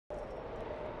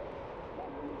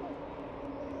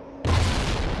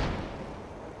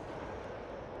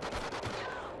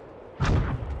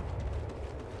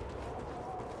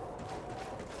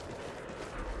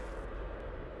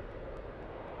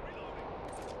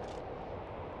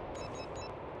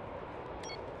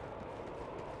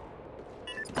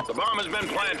The bomb has been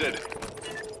planted.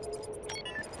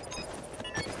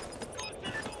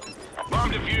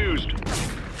 Bomb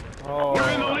defused. Oh, We're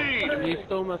in the lead. he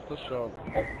still missed the shot.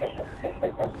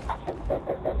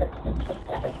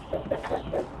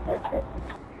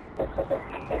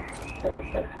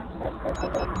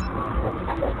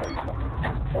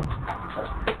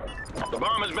 The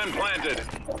bomb has been planted.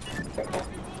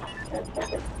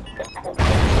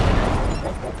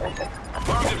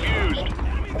 Bomb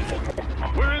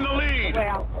defused. We're in the lead.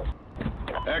 Well,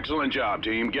 Excellent job,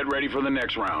 team. Get ready for the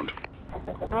next round.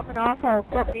 off and off, or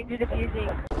flip into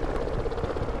defusing.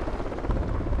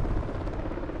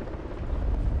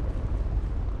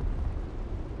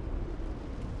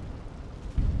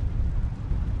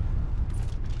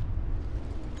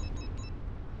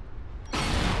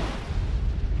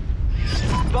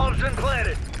 Bomb's been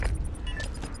planted.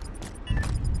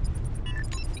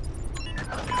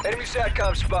 Enemy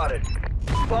SATCOM spotted.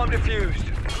 Bomb defused.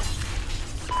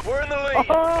 We're in the lead.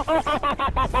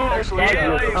 Excellent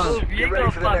job. You Get ready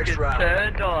got for the next fucking round.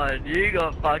 turned on. You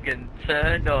got fucking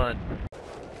turned on.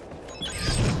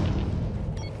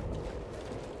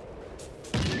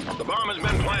 The bomb has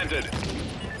been planted.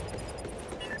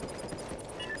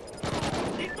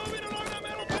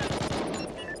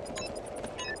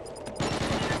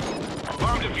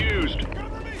 Bomb defused.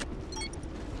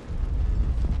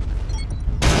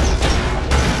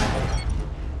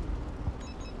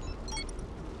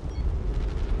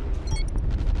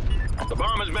 The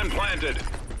bomb has been planted.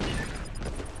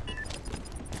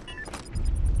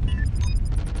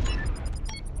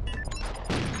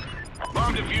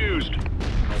 Bomb defused.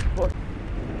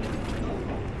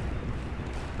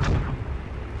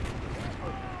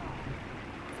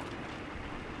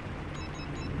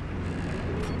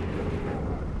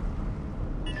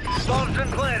 Bomb's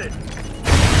been planted.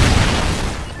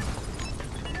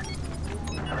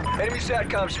 Enemy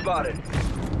SATCOM spotted.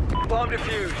 Bomb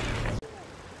defused.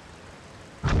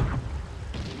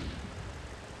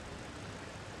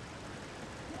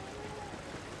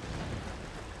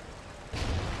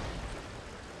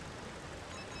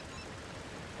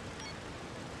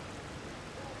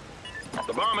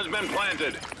 The bomb has been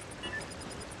planted.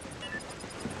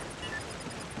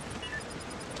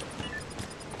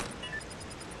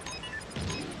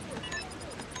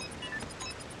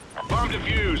 Bomb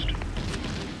defused.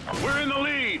 We're in the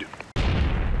lead.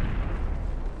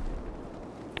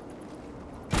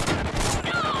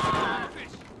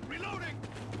 Reloading.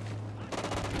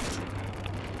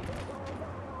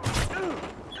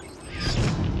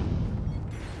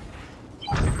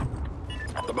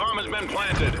 The bomb has been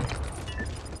planted.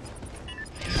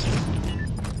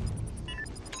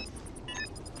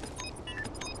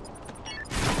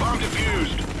 Bomb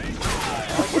defused.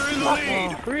 We're in the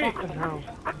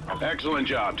lead. Excellent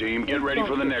job, team. Get ready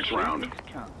for the next round.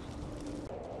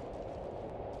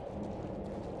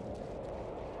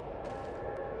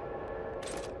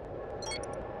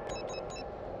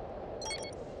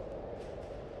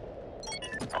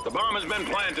 The bomb has been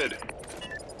planted.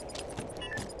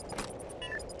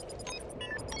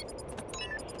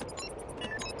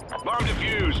 Bomb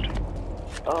defused.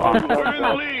 We're in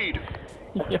the lead.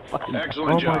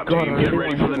 Excellent job, team. Get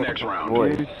ready for the next round.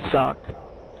 You suck.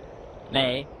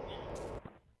 Nee.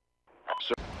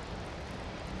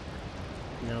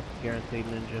 No, guaranteed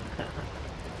ninja.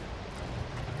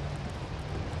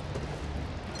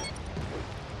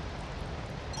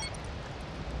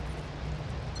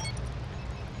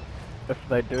 If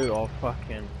they do, I'll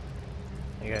fucking...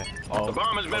 Okay, The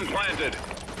bomb has been planted.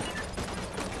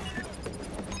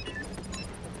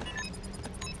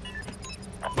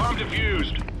 Bomb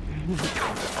defused.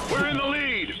 We're in the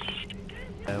lead.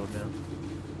 Hell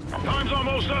no. Time's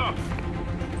almost up.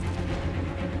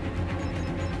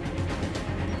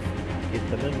 Get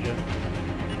the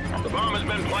ninja. The bomb has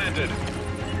been planted.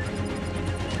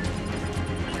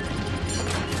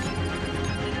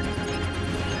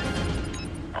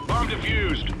 Bomb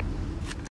defused.